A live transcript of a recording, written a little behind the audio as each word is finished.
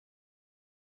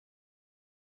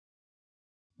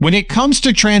When it comes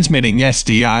to transmitting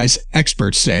STIs,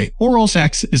 experts say oral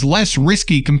sex is less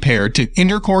risky compared to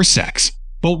intercourse sex.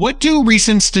 But what do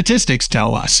recent statistics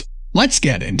tell us? Let's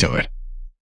get into it.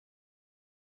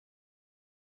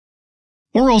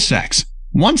 Oral sex,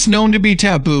 once known to be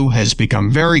taboo, has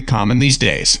become very common these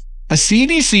days. A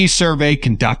CDC survey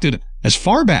conducted as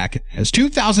far back as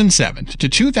 2007 to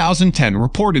 2010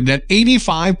 reported that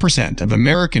 85% of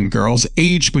American girls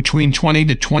aged between 20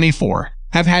 to 24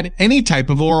 have had any type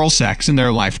of oral sex in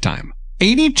their lifetime.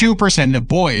 82% of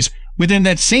boys within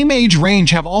that same age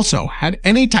range have also had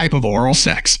any type of oral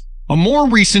sex. A more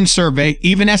recent survey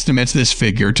even estimates this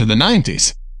figure to the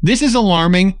 90s. This is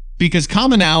alarming because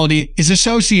commonality is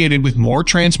associated with more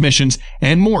transmissions,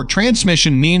 and more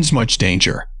transmission means much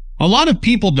danger. A lot of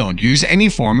people don't use any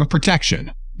form of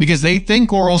protection because they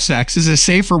think oral sex is a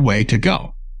safer way to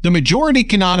go. The majority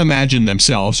cannot imagine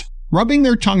themselves rubbing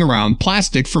their tongue around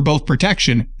plastic for both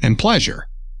protection and pleasure.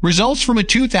 Results from a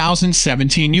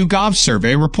 2017 YouGov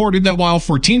survey reported that while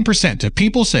 14% of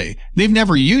people say they've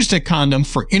never used a condom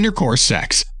for intercourse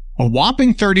sex, a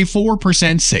whopping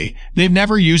 34% say they've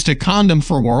never used a condom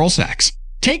for oral sex.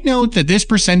 Take note that this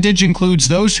percentage includes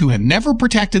those who have never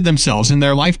protected themselves in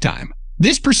their lifetime.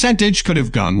 This percentage could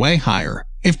have gone way higher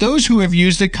if those who have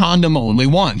used a condom only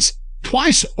once,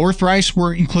 twice, or thrice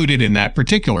were included in that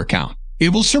particular count.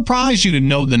 It will surprise you to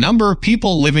know the number of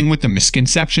people living with the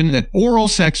misconception that oral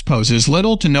sex poses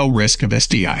little to no risk of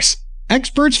STIs.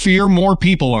 Experts fear more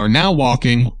people are now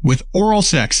walking with oral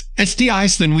sex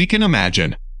STIs than we can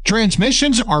imagine.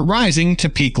 Transmissions are rising to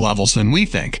peak levels than we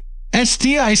think.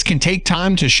 STIs can take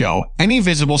time to show any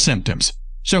visible symptoms,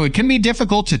 so it can be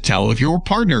difficult to tell if your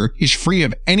partner is free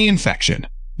of any infection.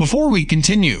 Before we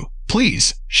continue,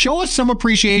 please show us some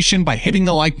appreciation by hitting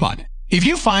the like button. If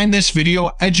you find this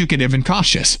video educative and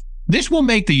cautious, this will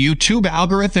make the YouTube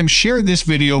algorithm share this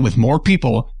video with more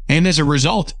people, and as a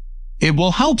result, it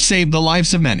will help save the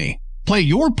lives of many. Play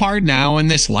your part now in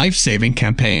this life-saving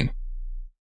campaign.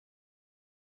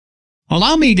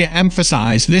 Allow me to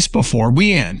emphasize this before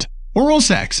we end. Oral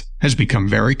sex has become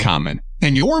very common,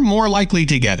 and you're more likely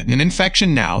to get an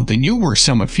infection now than you were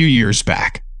a few years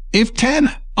back. If 10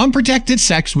 unprotected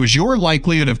sex was your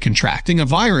likelihood of contracting a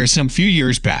virus a few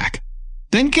years back,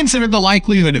 then consider the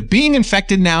likelihood of being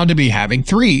infected now to be having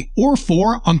 3 or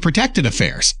 4 unprotected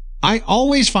affairs. I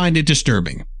always find it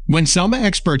disturbing when some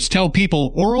experts tell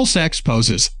people oral sex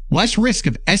poses less risk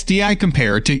of STI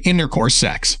compared to intercourse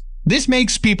sex. This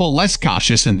makes people less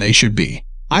cautious than they should be.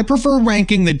 I prefer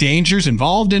ranking the dangers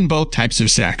involved in both types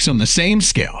of sex on the same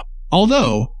scale.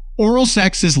 Although oral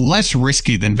sex is less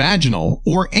risky than vaginal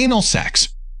or anal sex,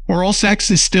 oral sex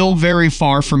is still very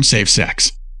far from safe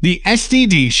sex. The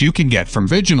STDs you can get from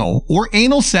vaginal or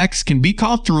anal sex can be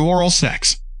caught through oral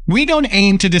sex. We don't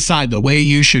aim to decide the way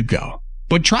you should go,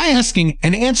 but try asking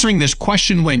and answering this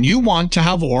question when you want to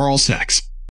have oral sex.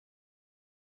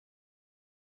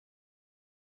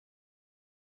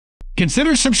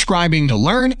 Consider subscribing to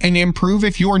learn and improve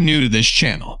if you're new to this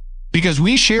channel, because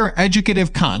we share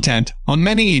educative content on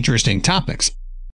many interesting topics.